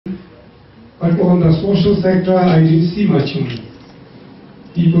But on the social sector, I didn't see much money.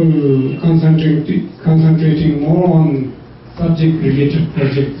 People concentrating more on subject-related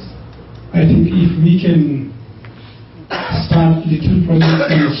projects. I think if we can start little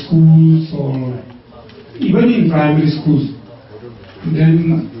projects in schools or even in primary schools,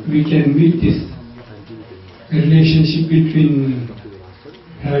 then we can meet this relationship between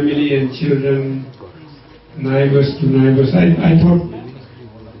family and children, neighbors to neighbors. I thought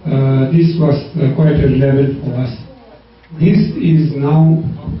this was quite a level for us. This is now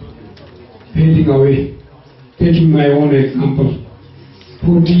fading away. Taking my own example,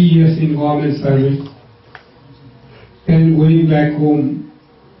 40 years in government service, then going back home,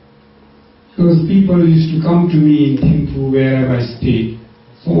 because people used to come to me in Thimphu wherever I stayed.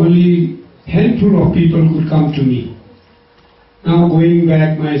 So only handful of people could come to me. Now going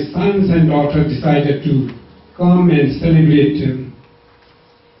back, my sons and daughters decided to come and celebrate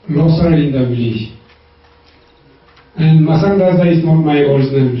Losar in the village. And Masandaza is not my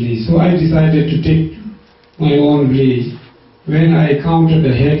original village, so I decided to take my own village. When I counted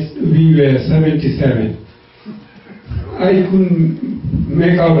the heads, we were 77. I couldn't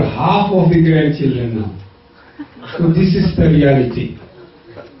make out half of the grandchildren now. So this is the reality.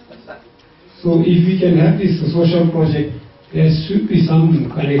 So if we can have this social project, there should be some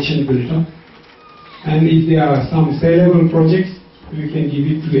connection built up. And if there are some sellable projects, we can give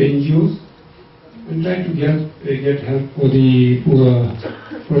it to NGOs and try to get help for the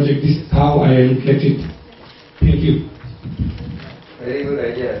project. This is how I look at it. Thank you. Very good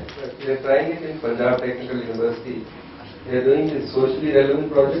idea. We are trying it in Punjab Technical University. We are doing this socially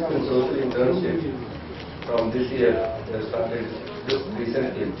relevant project and social internship from this year. We have started just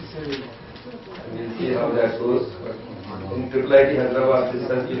recently. And we'll see how that goes. But in IIIT Hyderabad, this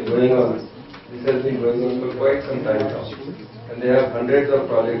has been going on. This has been going on for quite some time now. And they have hundreds of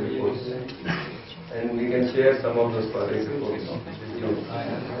project reports. And we can share some of those project reports with you.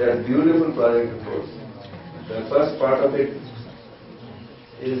 They are beautiful project reports. The first part of it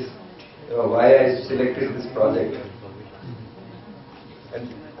is why I selected this project. And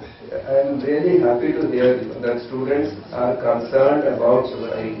I am really happy to hear that students are concerned about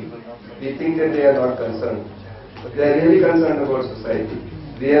society. We think that they are not concerned, but they are really concerned about society.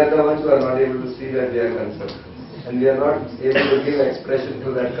 We are the ones who are not able to see that they are concerned, and we are not able to give expression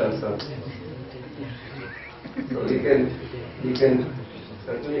to that concern. So we can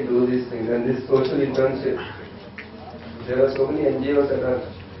certainly do these things. And this social internship, there are so many NGOs that are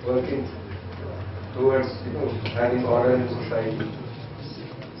working towards having order in society.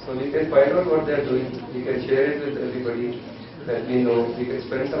 So we can find out what they are doing. We can share it with everybody that we know. We can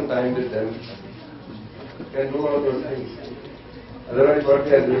spend some time with them. We can do all those things. Otherwise, what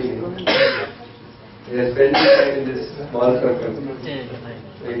they are doing, they are spending time in this small circle.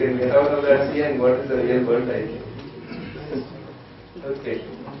 We can get out of that sea and what is the real world like. Okay.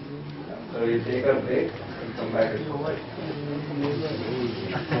 So we'll take a break and come back.